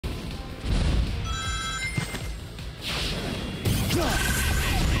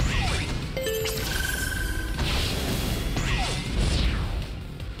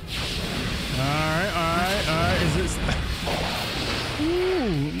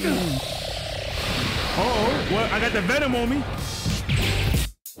Uh-oh, well, I got the venom on me.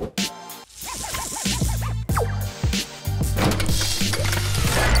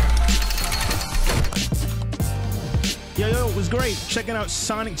 Yo, it was great. Checking out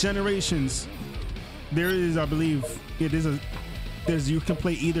Sonic Generations. There is, I believe, there's you can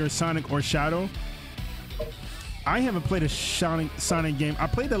play either Sonic or Shadow. I haven't played a Sonic game. I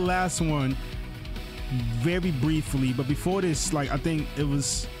played the last one very briefly, but before this, like I think it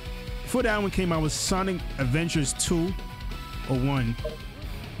was before that one came out was Sonic Adventures 2 or 1.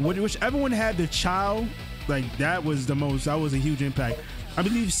 Whichever one had the child, like that was a huge impact. I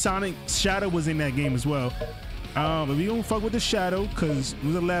believe Sonic Shadow was in that game as well. But we don't fuck with the Shadow because it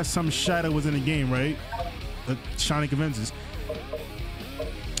was the last time Shadow was in the game, right? Sonic Adventures.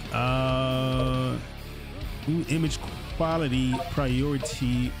 Image quality,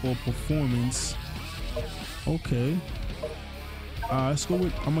 priority, or performance. Okay. Let's go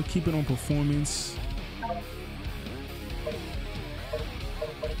with. I'm gonna keep it on performance.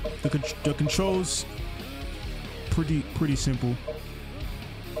 The controls pretty simple.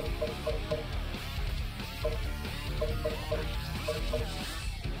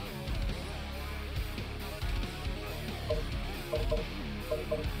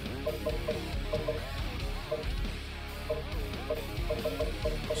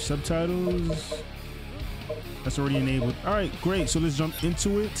 Subtitles, that's already enabled. All right, great. So let's jump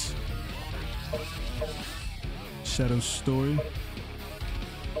into it. Shadow story.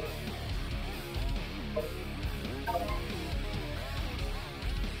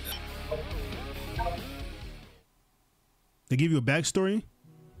 They give you a backstory.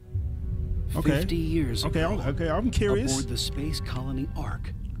 Okay. 50 years ago, okay, I'm curious. Aboard the space colony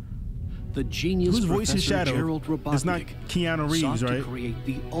Ark, the genius whose voice is Professor Shadow? Gerald Robotnik It's not Keanu Reeves, sought right? to create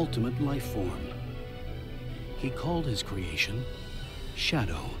the ultimate life form. He called his creation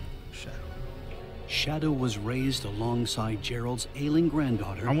Shadow. Shadow was raised alongside Gerald's ailing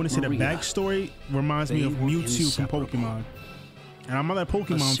granddaughter. I want to say Maria. the backstory reminds me of They were Mewtwo from inseparable. Pokemon. And I'm not a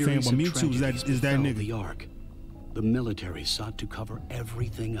Pokemon fan, series but of Mewtwo is tragedies that befell nigga. The Ark. The military sought to cover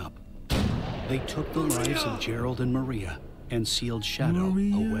everything up. They took the lives of Gerald and Maria and sealed Shadow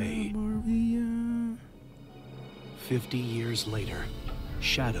away. 50 years later,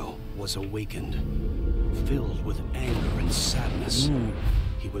 Shadow was awakened. Filled with anger and sadness,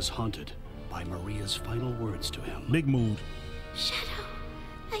 he was haunted by Maria's final words to him. Big mood. Shadow,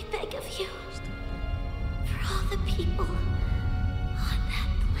 I beg of you, for all the people on that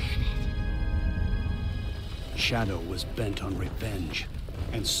planet. Shadow was bent on revenge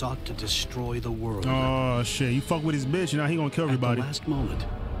and sought to destroy the world. Oh shit, you fuck with his bitch, now he gonna kill everybody. At the last moment,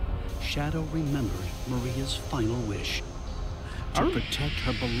 Shadow remembered Maria's final wish to protect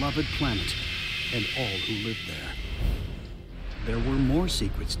her beloved planet and all who lived there. There were more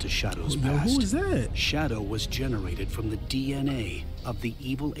secrets to Shadow's past. Who is that? Shadow was generated from the DNA of the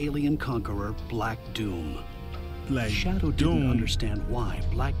evil alien conqueror Black Doom. Shadow didn't understand why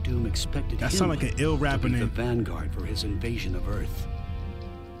Black Doom expected That him sound like an ill rapper to be the name. vanguard for his invasion of Earth.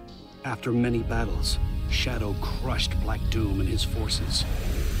 After many battles, Shadow crushed Black Doom and his forces,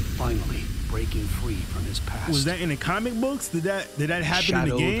 finally breaking free from his past. Was that in the comic books? Did that happen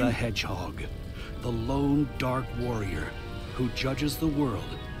Shadow in the game? the Hedgehog, the lone dark warrior who judges the world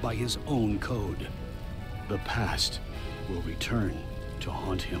by his own code. The past will return to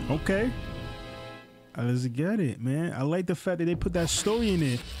haunt him. Okay. Let's get it, man. I like the fact that they put that story in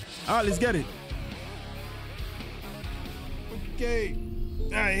there. All right, let's get it. Okay.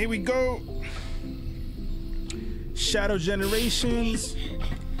 All right, here we go. Shadow Generations.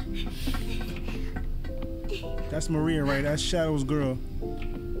 That's Maria, right? That's Shadow's girl.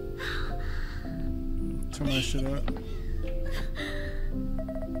 Turn that shit up.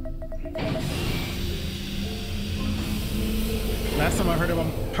 Last time I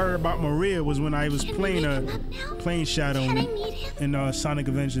heard about Maria was when I was playing Shadow in Sonic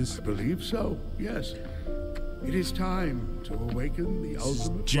Adventures. I believe so, yes. It is time to awaken the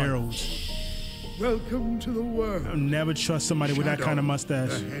ultimate Gerald. fight. Welcome to the world. I'll never trust somebody with that kind of mustache.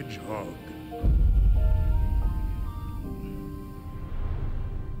 The Hedgehog.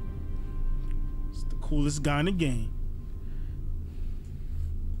 It's the coolest guy in the game.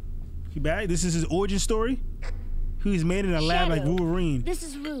 He back? This is his origin story? He's made in a lab like Wolverine. This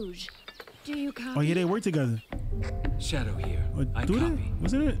is Rouge. Do you copy? Oh yeah, they work together. Shadow here. I Do copy. they?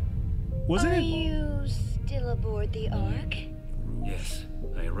 Wasn't it? Wasn't Are it? you still aboard the Ark? Yes,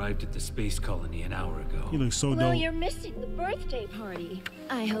 I arrived at the space colony an hour ago. He looks so Well, dope. you're missing the birthday party.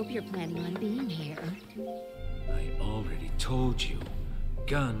 I hope you're planning on being here. I already told you.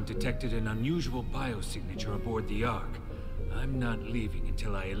 Gunn detected an unusual biosignature aboard the Ark. I'm not leaving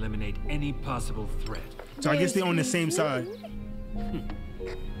until I eliminate any possible threat. So I guess they're on the same side.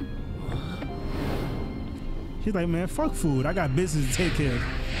 He's like, man, fuck food. I got business to take care of.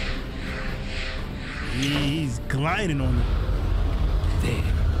 He's gliding on it. There.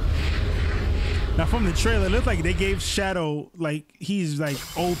 Now from the trailer, it looks like they gave Shadow, like, he's like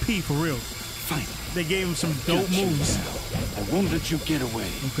OP for real. Fine. They gave him some dope moves. I won't let you get away.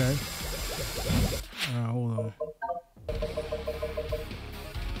 Okay. Hold on.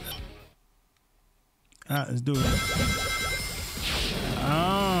 Let's do it.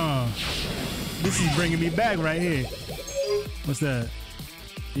 This is bringing me back right here. What's that?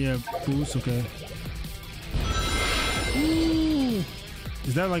 Yeah, boost, okay. Ooh.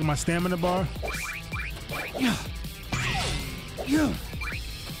 Is that like my stamina bar? Yeah. Yeah.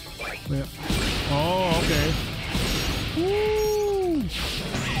 Yeah. Oh, okay. Woo.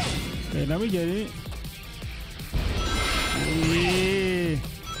 Okay, now we get it. Yeah.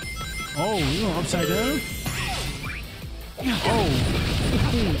 Oh, you know, upside down? Oh.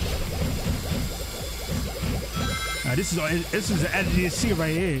 Now this is the ADC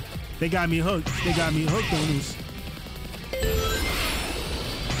right here. They got me hooked. They got me hooked on this.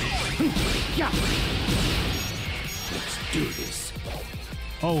 Yeah. Let's do this.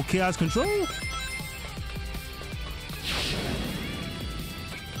 Oh, chaos control?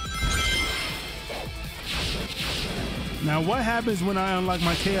 Now what happens when I unlock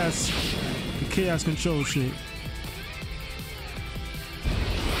my the chaos control shit?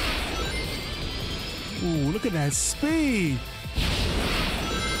 Ooh, look at that speed.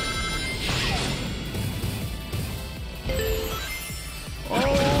 Oh!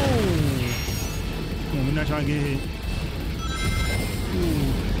 Yeah, we're not trying to get hit.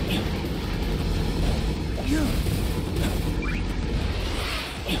 Ooh. Yeah.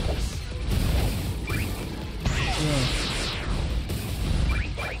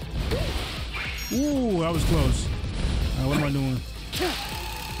 Ooh, that was close. What am I doing?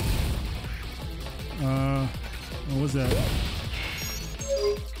 What was that?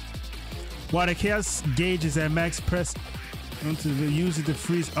 While the chaos gauge is at max, press onto the user to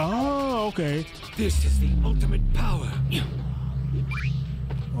freeze. Oh, okay. This is the ultimate power.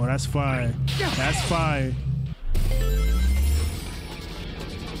 Oh, that's fire. That's fire.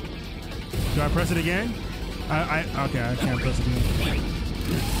 Do I press it again? Okay, I can't press it again.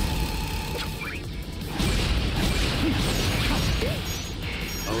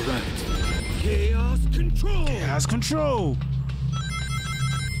 All right. Chaos control. Chaos control.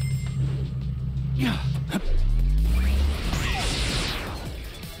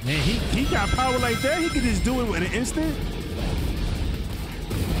 Man, he got power like that. He could just do it in an instant.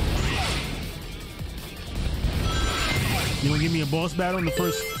 You gonna give me a boss battle in the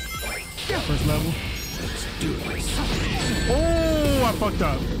first level? Let's do this. Oh, I fucked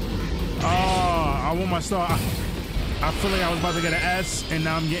up. Oh, I want my star. I feel like I was about to get an S, and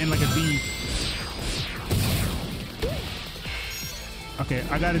now I'm getting like a B. Okay,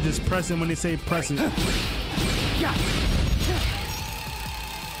 I gotta just press it when they say press it. Let's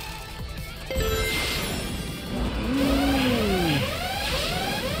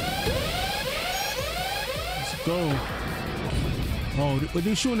go. Oh, what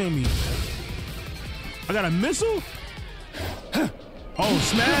they shooting at me? I got a missile? Oh,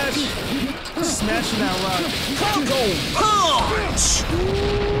 smash! Smashing that rock. Congo punch!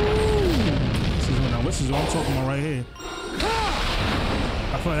 This is what I'm talking about right here.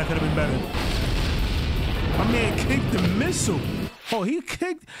 I feel like that could have been better. My man kicked the missile. Oh,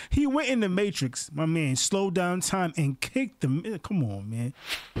 he went in the Matrix. My man slowed down time and kicked the. Come on, man.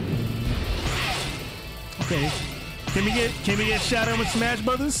 Okay, can we get Shadow with Smash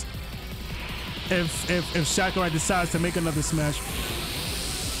Brothers? If Sakurai decides to make another Smash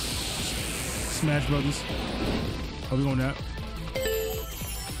Brothers, are we going that?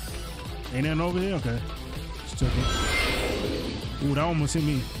 Ain't nothing over here? Okay, just checking. Ooh, that almost hit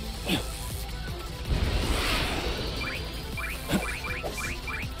me.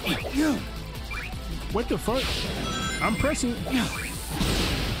 What the fuck? I'm pressing.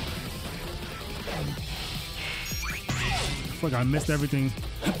 Fuck, I missed everything.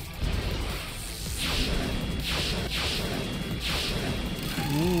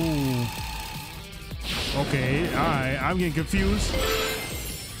 Ooh. Okay, alright, I'm getting confused.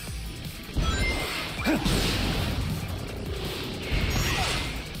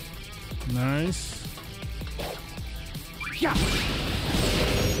 Nice. Yeah.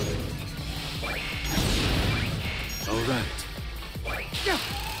 All right. Yeah.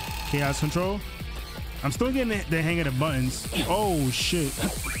 Chaos control. I'm still getting the hang of the buttons. Oh shit.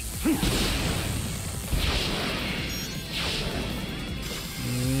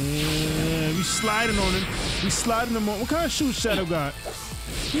 sliding on him. We sliding him on. What kind of shoes Shadow got?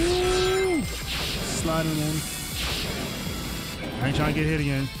 Woo. Sliding on him. I ain't trying to get hit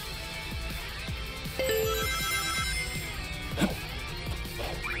again.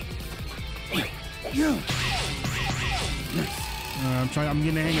 I'm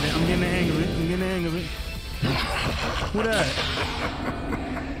getting the hang of it. I'm getting the hang of it. Who that?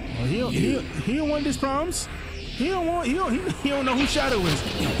 Oh, he don't want these problems. He don't know who Shadow is.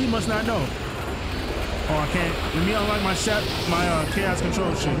 He must not know. Oh, I can't. Let me unlock my chaos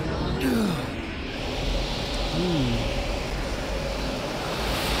control shit. Ooh.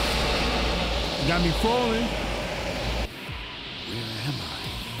 You got me falling. Where am I?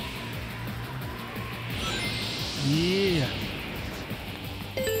 Yeah.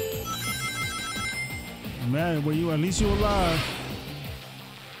 Man, where you? At least you alive.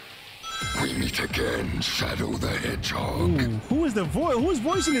 We meet again, Shadow the Hedgehog. Ooh, who is the voice? Who's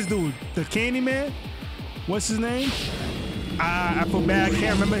voicing this dude? The Candyman? What's his name? I feel bad. I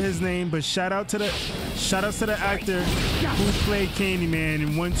can't remember his name, but shout outs to the actor who played Candyman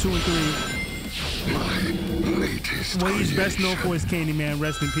in 1, 2, and 3. My latest Well, he's best known creation. for his Candyman.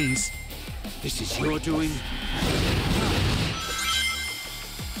 Rest in peace. This is your doing?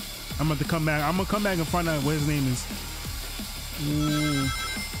 I'm about to come back. I'm gonna come back and find out what his name is. Ooh.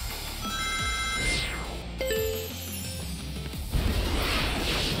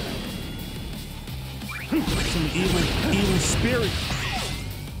 Some evil spirit.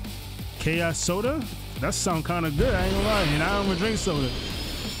 Chaos soda? That sounds kind of good. I ain't gonna lie. And I don't even drink soda.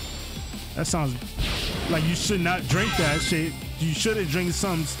 That sounds like you should not drink that shit. You should have drank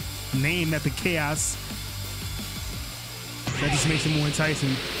some name after chaos. That just makes it more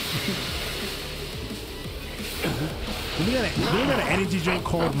enticing. We got an energy drink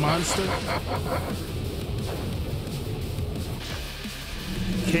called Monster.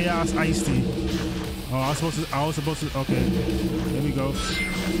 Chaos Iced Tea. Oh, I was supposed to. Okay, here we go.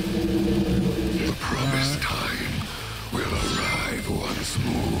 The promised time will arrive once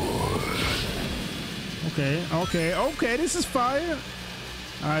more. Okay. This is fire.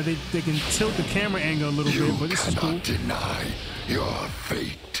 They can tilt the camera angle a little bit, but this is cool. You cannot deny your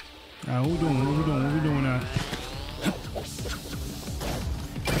fate. What we doing now?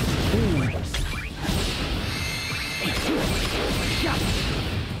 Ooh.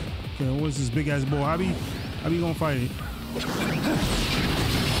 Okay, what's this big ass boy? How we gonna fight it?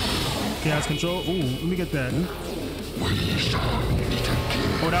 Chaos control. Ooh, let me get that.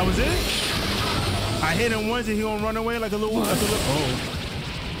 Oh, that was it? I hit him once and he gonna run away like a little. Oh.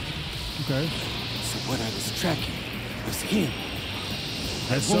 Okay. So what I was tracking was him.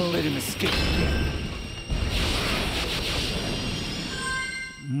 That's Won't so. let him escape.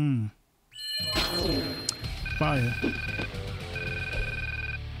 Fire.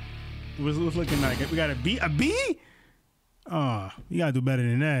 What's looking like? We got a B? A B? Oh, you gotta do better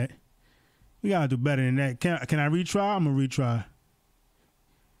than that. We gotta do better than that. Can I retry? I'm gonna retry.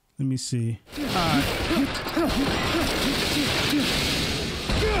 Let me see. Alright.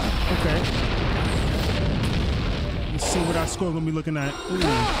 Okay. Let's see what our score gonna be looking at. Ooh.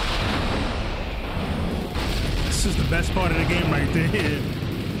 This is the best part of the game right there.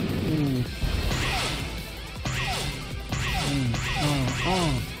 Ooh.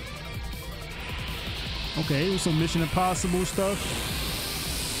 Okay, some Mission Impossible stuff.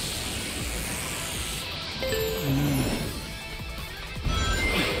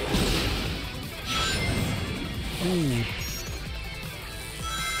 Ooh.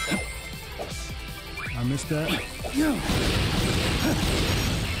 I missed that.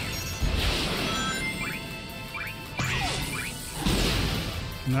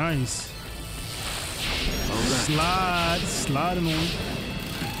 Nice. Sliding on.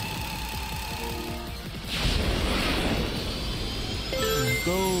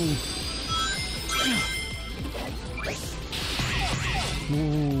 Go.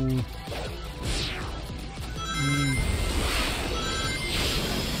 Ooh.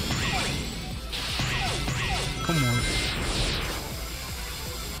 Come on.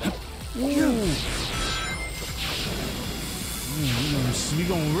 Ooh. We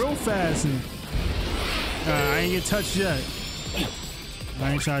going real fast. And, I ain't get touched yet.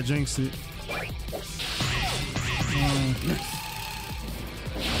 I ain't trying to jinx it.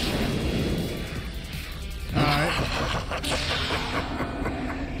 Alright.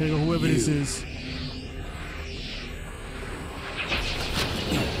 Here go whoever this is.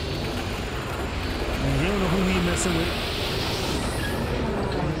 Man, he don't know who he messing with.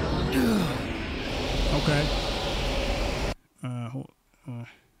 Okay.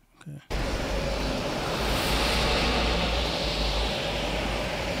 Okay.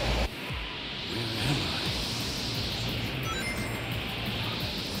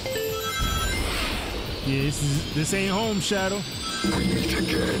 Yeah, this ain't home, Shadow. We meet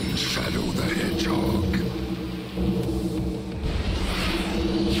again, Shadow the Hedgehog.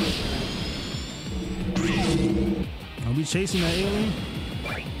 Are we chasing that alien?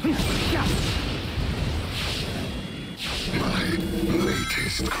 My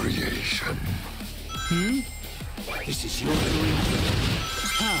latest creation. This is your doing?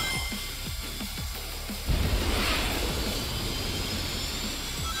 How?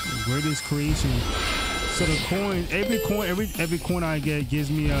 Greatest creation. So the coin, every coin I get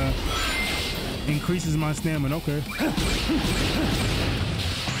gives me increases my stamina. Okay.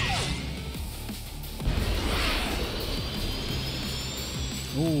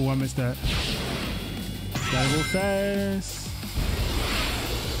 Oh, I missed that. Gotta go fast.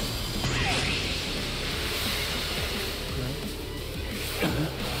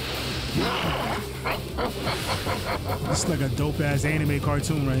 This is like a dope ass anime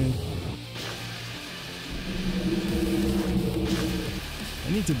cartoon right here. I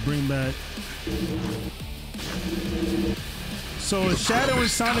need to bring back. So is Shadow and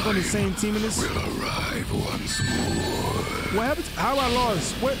Sonic on the same team in this? Will arrive once more. What happened? How I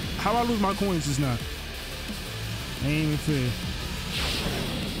lost? What? How I lose my coins just now? Ain't even fair.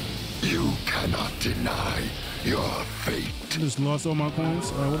 You cannot deny your fate. I just lost all my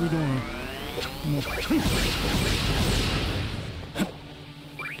coins. What are we doing?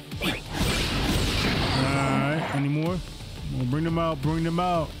 Alright, any more? Well, bring them out, bring them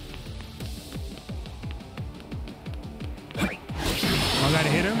out. I gotta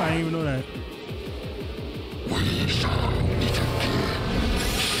hit him? I didn't even know that. We shall meet again.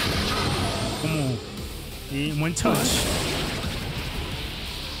 Come on. He ain't one touch.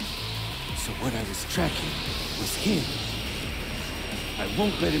 So what I was tracking was him. I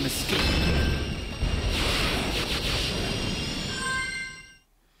won't let him escape.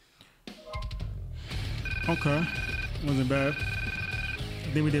 Okay. Wasn't bad. I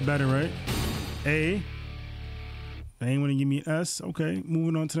think we did better, right? A. They ain't want to give me an S. Okay.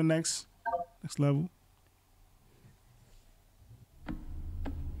 Moving on to the next level.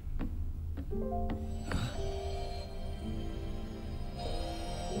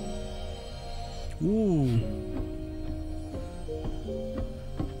 Ooh.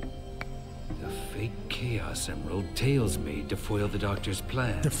 The fake Chaos Emerald Tails made to foil the Doctor's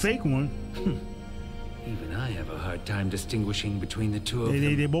plan. The fake one. Even I have a hard time distinguishing between the two of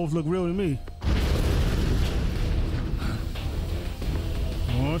them. They both look real to me.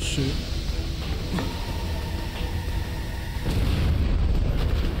 Oh shit.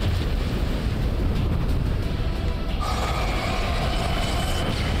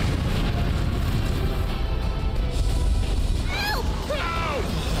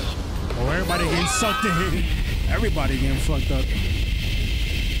 Oh, everybody getting sucked in. Everybody getting fucked up.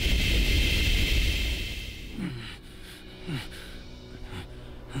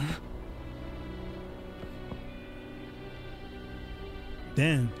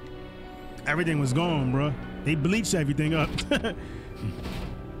 Damn. Everything was gone, bro. They bleached everything up.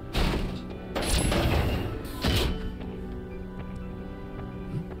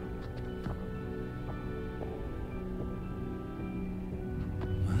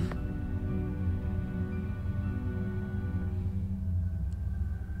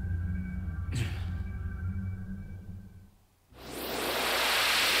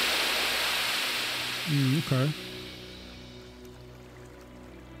 Okay.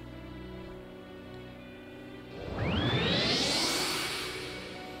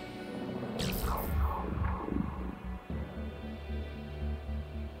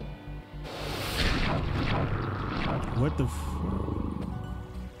 What the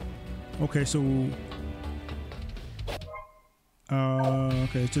okay, so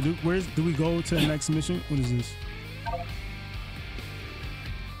okay, so do we go to the next mission? What is this?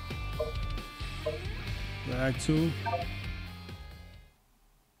 Act 2.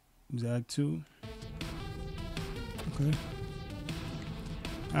 Is Act 2? Okay.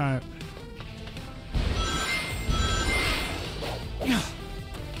 Alright.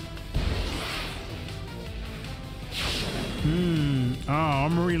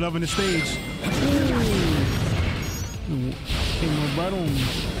 I'm really loving the stage. Ooh. Came right on.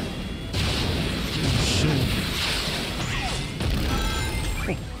 Oh, shit.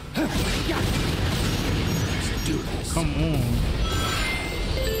 Come on.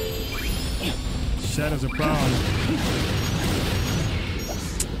 Shadow's a problem.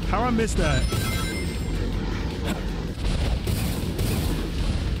 How I missed that?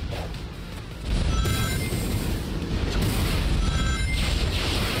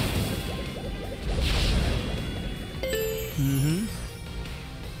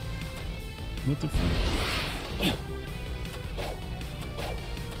 What the fuck?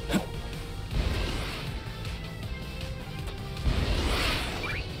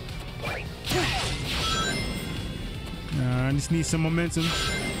 I just need some momentum.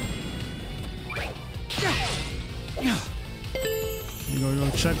 There you go,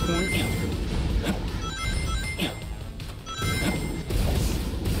 little checkpoint.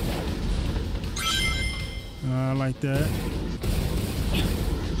 I like that.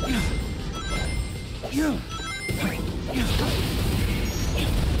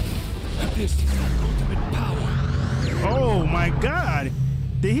 This is our ultimate power. Oh my God!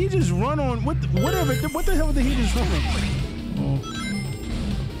 Did he just run on what? Whatever. What the hell did he just run on? Oh,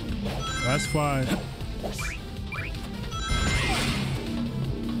 that's fine.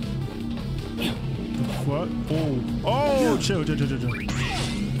 The fuck? Oh, oh! Chill.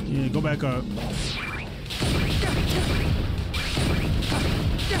 Yeah, go back up.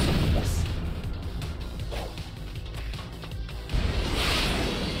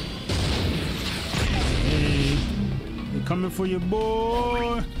 Hey, they're coming for you,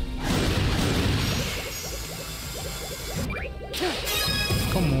 boy.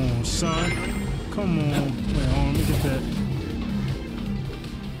 Come on, son. Come on. Wait, hold on, let me get that.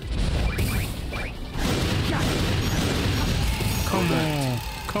 Come on.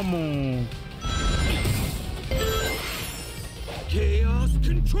 Come on. Chaos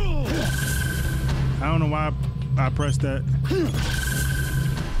control. I don't know why I pressed that.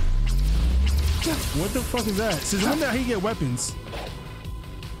 What the fuck is that? Since when did he get weapons?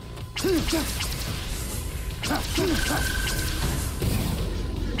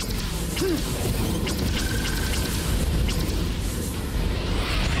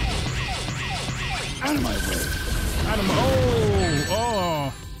 Out of my way. Out of my,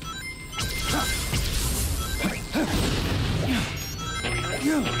 oh.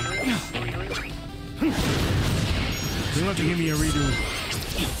 They want to give me a redo.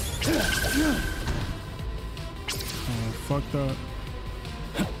 Oh, fucked up.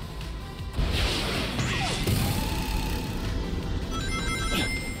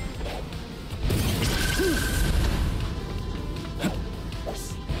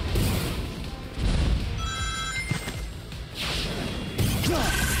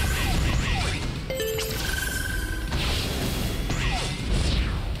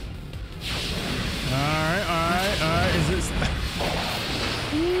 Alright. Is this?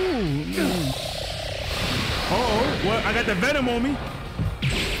 Ooh. Oh, well, I got the venom on me.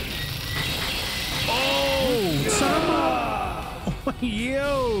 Oh, son.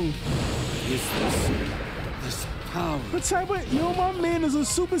 Yo. Is this power? What type of, yo, my man is a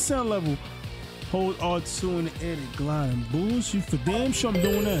Super Saiyan level. Hold R2 in the air to glide and boost. You for damn sure I'm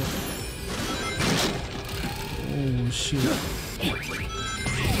doing that. Oh, shit.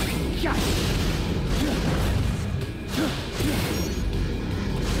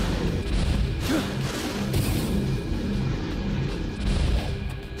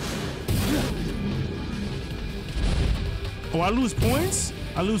 Oh, I lose points?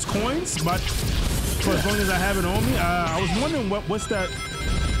 I lose coins, but for as long as I have it on me, I was wondering what's that?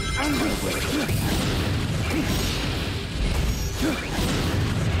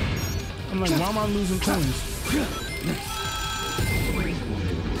 I'm like, why am I losing coins?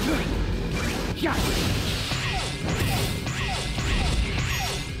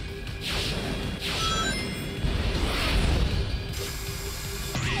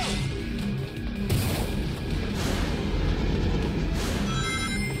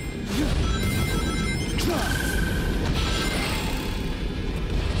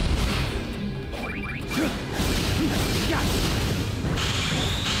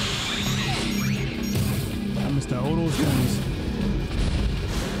 I missed all those coins.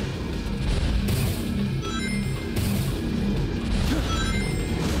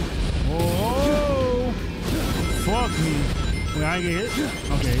 Oh, fuck me. Wait, I ain't get hit?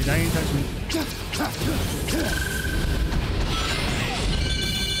 Okay, that ain't touch me.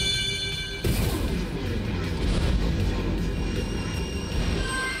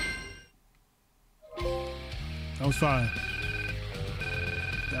 That was fine.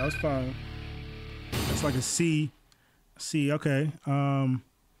 That was fine. That's like a C. C, okay.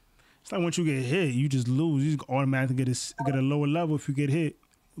 It's like once you get hit, you just lose. You just automatically get a lower level if you get hit.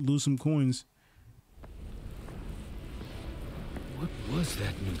 Lose some coins. What was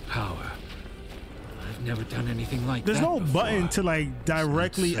that new power? I've never done anything like There's that no before. button to like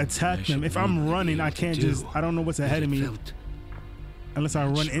directly It's not something attack I them. If should I'm normally running, be I able to can't do. just, I don't know what's ahead of me unless I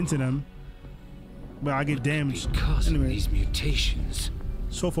run into them. But I get damaged. Because of Anyway, these mutations.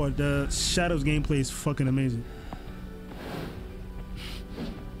 so far the Shadows gameplay is fucking amazing.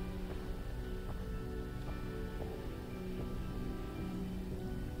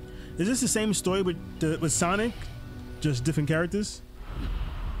 Is this the same story with Sonic, just different characters?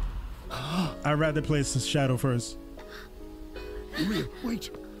 I'd rather play as Shadow first. Maria, wait.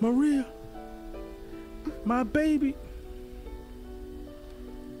 Maria, my baby.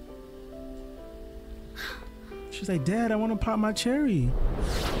 She's like, Dad, I want to pop my cherry.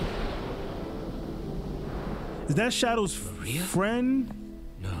 Is that Shadow's friend?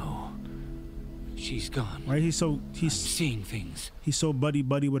 No. She's gone. Right? He's seeing things. He's so buddy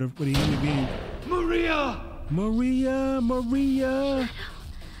with a human being. Maria! Maria! Shadow,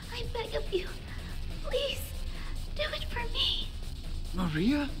 I beg of you. Please, do it for me.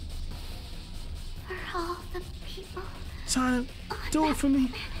 Maria? For all the people. Sonic, do it for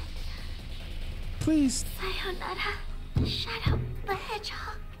me. Please. Sayonara, Shadow the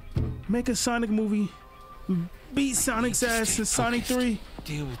Hedgehog. Make a Sonic movie. Beat Sonic's ass in Sonic 3.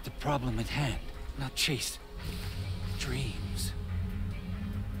 Deal with the problem at hand, not chase dreams.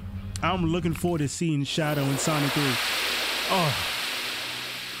 I'm looking forward to seeing Shadow in Sonic 3. Oh.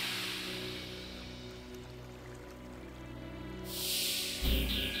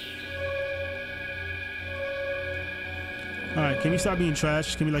 All right, can you stop being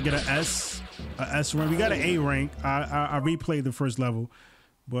trash? Can we like get an S rank? We got an A rank. I replayed the first level,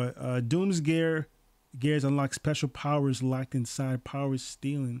 but Doom's gears unlock special powers locked inside power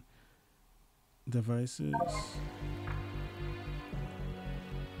stealing devices.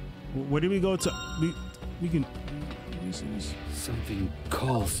 Where did we go to? We can. Let me see this. Something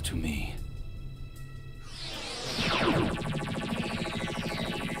calls to me.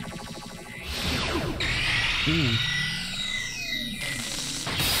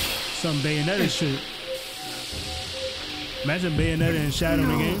 Some Bayonetta shit. Imagine Bayonetta and Shadow in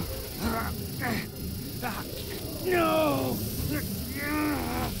the game. No!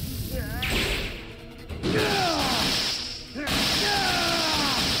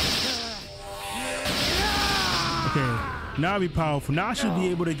 Okay, now I'll be powerful. Now I should be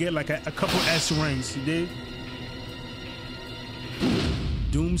able to get like a couple S ranks. You dig?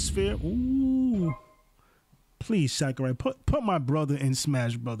 Doom Sphere. Ooh. Please, Sakurai, put my brother in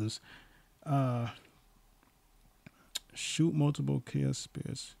Smash Brothers. Shoot multiple Chaos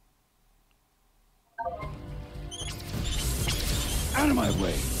Spears. Out of my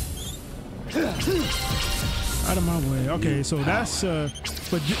way! Out of my way. Okay, so that's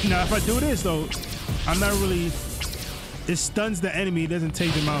but now if I do this though, I'm not really. It stuns the enemy. It doesn't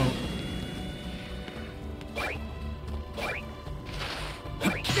take them out.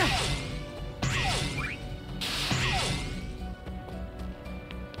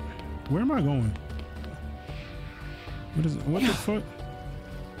 Where am I going? What is it? What the fuck?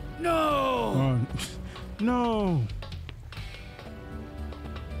 No! No!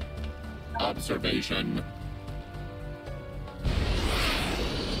 Observation.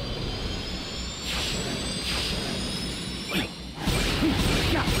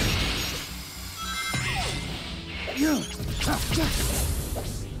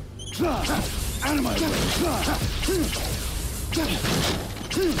 Out of my way!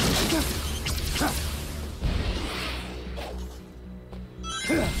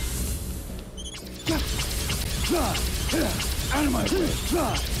 Out of my way!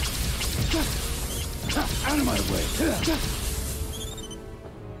 Out of my way!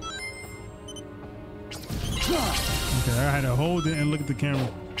 Okay, I had to hold it and look at the camera.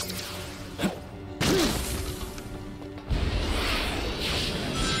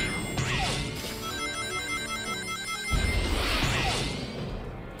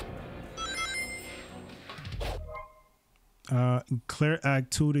 Clear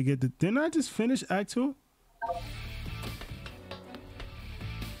Act 2 to get the... Didn't I just finish Act 2?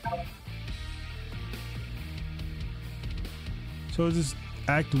 So is this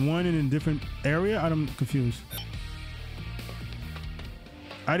Act 1 in a different area? I'm confused.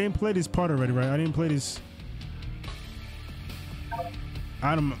 I didn't play this part already, right? I didn't play this...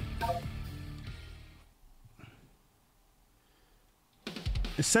 I don't...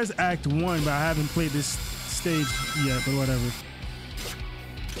 It says Act 1, but I haven't played this stage yet, but whatever.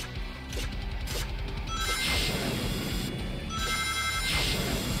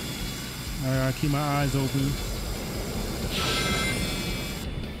 Alright, I'll keep my eyes open.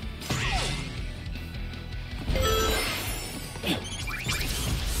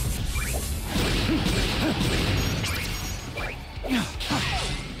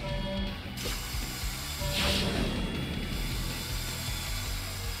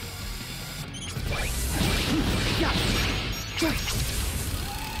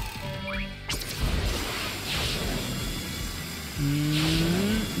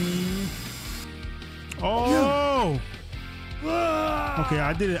 Oh! Okay,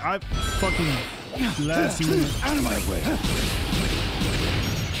 I did it. I fucking last minute. Out of my way!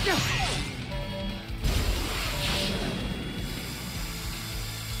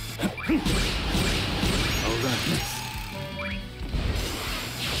 All right.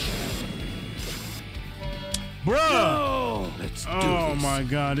 Bruh! Oh, let's do Oh this. my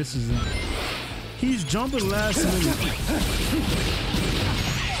god, this is... He's jumping last minute.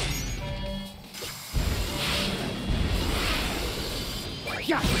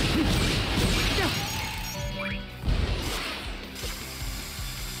 Yeah.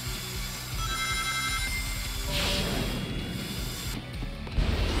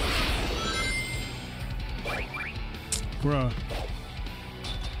 Bruh.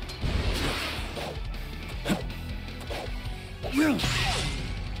 Yeah.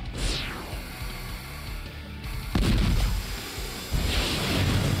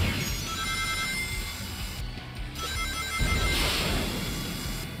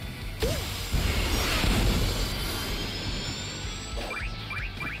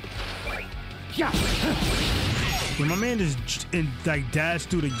 Yeah. When my man just like dashed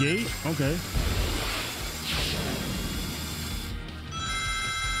through the gate, okay.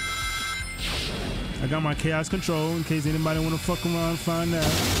 I got my chaos control in case anybody want to fuck around and find out.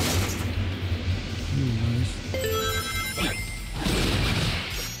 Nice.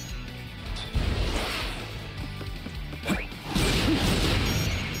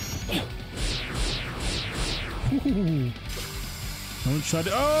 Ooh. Don't try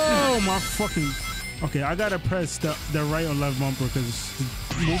to. Oh my fucking. Okay, I gotta press the right or left bumper because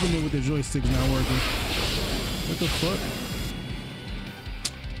moving it with the joystick's not working. What the fuck?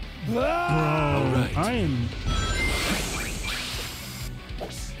 Bro, right. I am.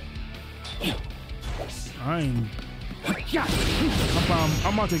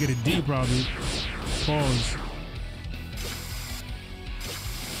 I'm about to get a D probably. Pause.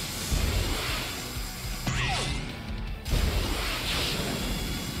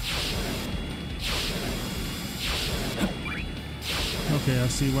 Okay, I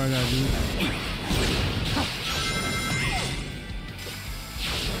see what I gotta do.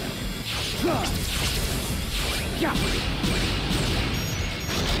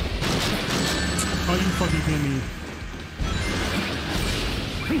 Are you fucking kidding me?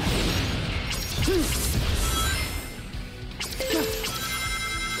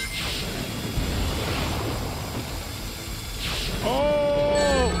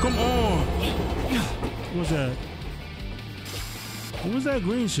 Oh, come on. What's that? What was that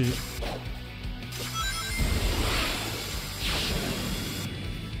green shit?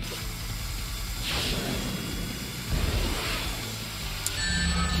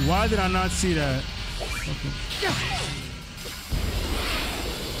 Why did I not see that? Okay.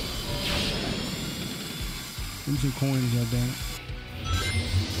 Give me some coins, goddammit.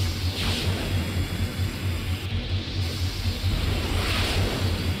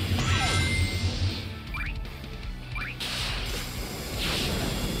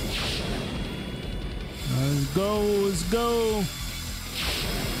 Let's go, let's go.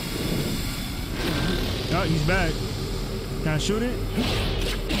 Oh, he's back. Can I shoot it?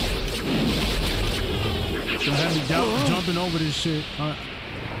 Don't have me jumping over this shit. I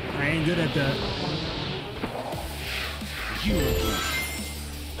ain't good at that.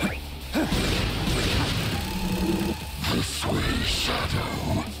 This way,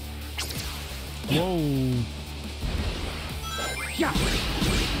 Shadow. Whoa. Yeah.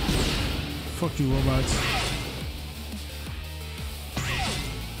 Fuck you, robots.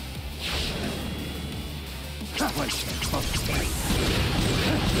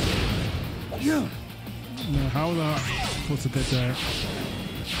 Yeah. Man, how was I supposed to get that?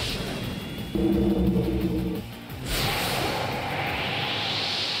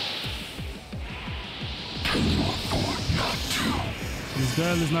 Can you afford not to? This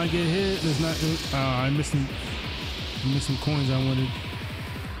guy, let's not get hit. Let's not. I'm missing coins I wanted.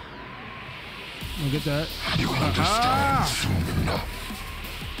 I'll get that. You understand soon enough.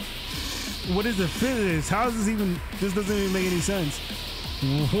 What is the physics? How is this even? This doesn't even make any sense.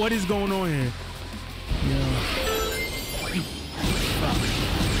 What is going on here? Yeah.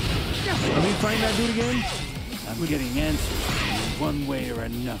 Are we fighting that dude again? I'm getting answers one way or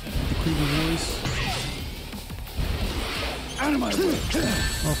another. The creepy voice. Out of my way.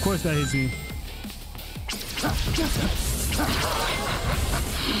 Oh, of course that hits me.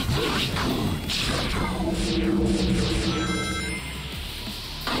 Very good, Shadow.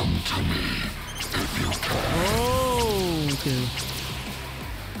 Come to me if you can. Oh, okay.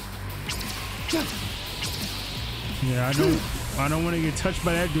 Yeah, I don't want to get touched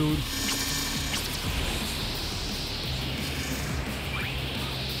by that dude.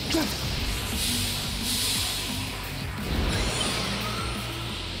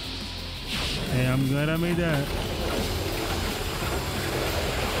 Hey, I'm glad I made that.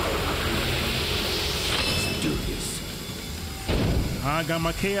 I got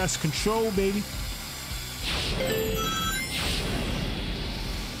my chaos control, baby.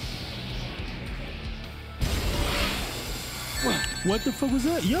 What the fuck was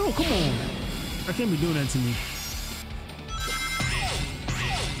that? Yo, come on. I can't be doing that to me.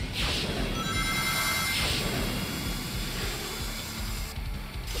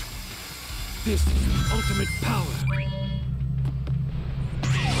 This is ultimate power.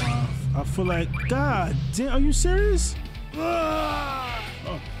 I feel like, God damn, are you serious? Oh.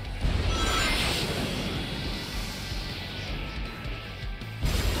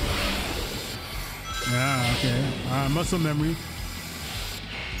 Yeah, okay. Muscle memory.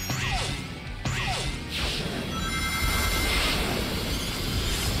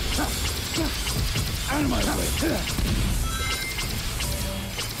 Out of my way.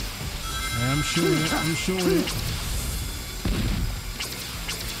 Yeah, I'm shooting it. I'm shooting it.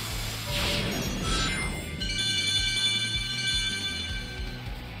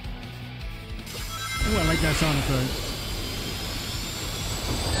 Ooh, I like that sound effect.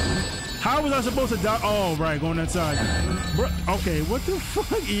 How was I supposed to die? Oh, right, going that side. Bro, okay, what the fuck?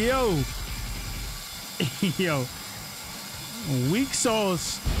 Yo. Yo. Weak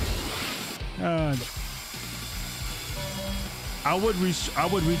sauce. I would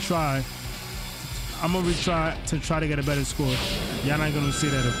retry. I'm gonna retry to try to get a better score. Y'all not gonna see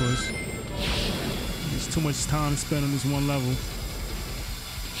that, of course. There's too much time spent on this one level.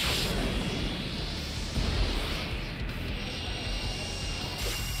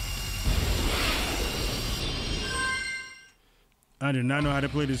 I did not know how to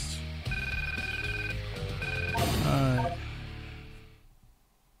play this. I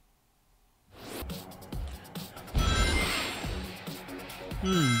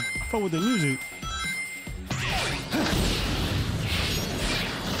fuck with the music.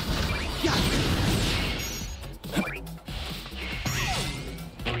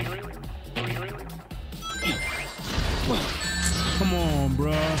 Come on,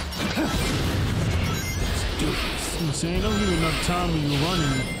 bruh. I'm saying, don't give me enough time when you're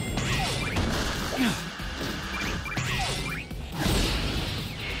running.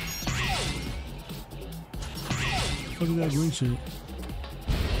 Look at that green shit.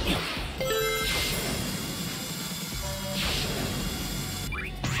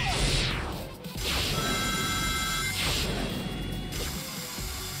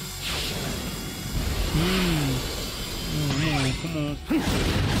 Come on.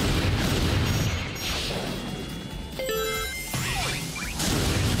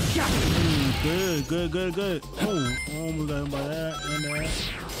 Good. Oh, almost got him by that and that.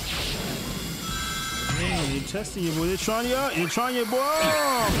 Man, they're testing you, boy. They're trying you out. They're trying you, boy.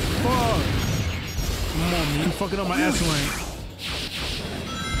 Oh, fuck. Come on, man. You fucking up my ass lane.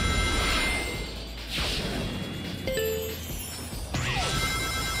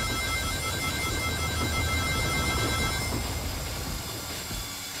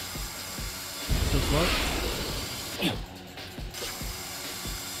 The fuck?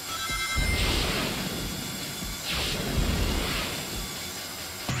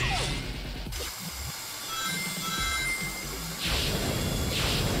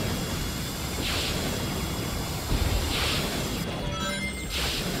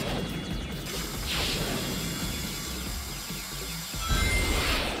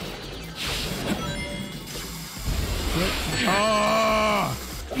 Oh!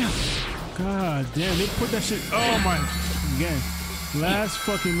 God damn, they put that shit. Oh my. Again. Last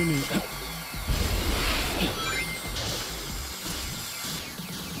fucking minute.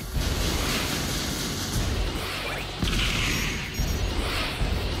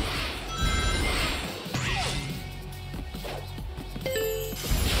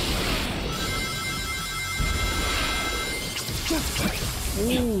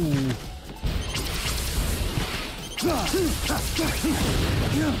 Ooh.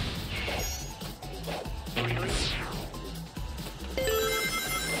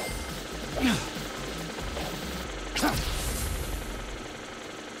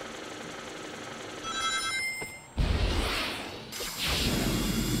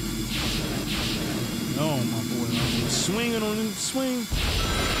 Oh my boy, I'm swinging on him, swing.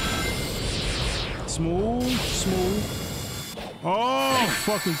 Smooth. Oh,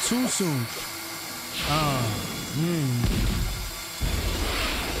 fucking too soon.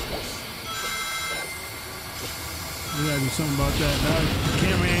 We gotta do something about that. Now,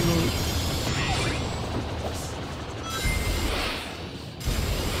 camera angle.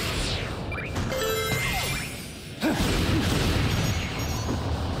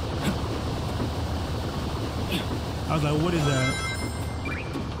 I was like, what is that?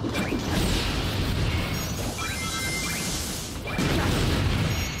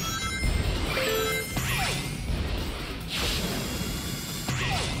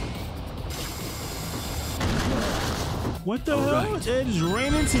 What the hell? It just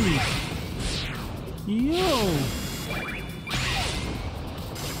ran into me. Yo.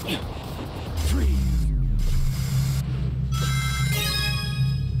 3.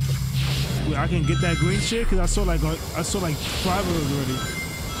 Wait, I can get that green shit because I saw like 5 of those already.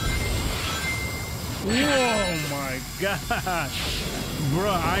 Whoa, my God.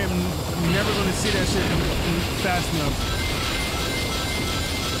 Bro, I am never going to see that shit fast enough.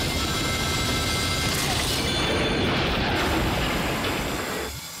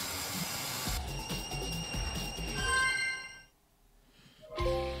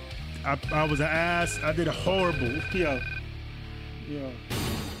 I was an ass. I did a horrible. Yo.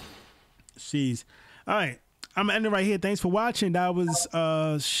 Jeez. All right. I'm going to end it right here. Thanks for watching. That was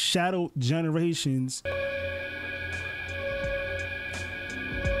Shadow Generations.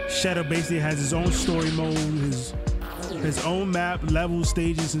 Shadow basically has his own story mode, his own map, level,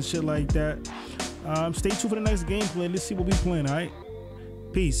 stages, and shit like that. Stay tuned for the next gameplay. Let's see what we playing, all right?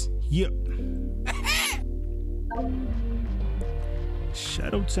 Peace. Yep.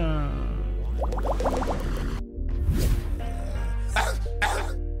 Shadow time.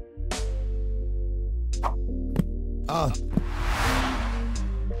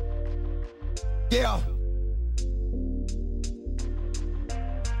 Yeah.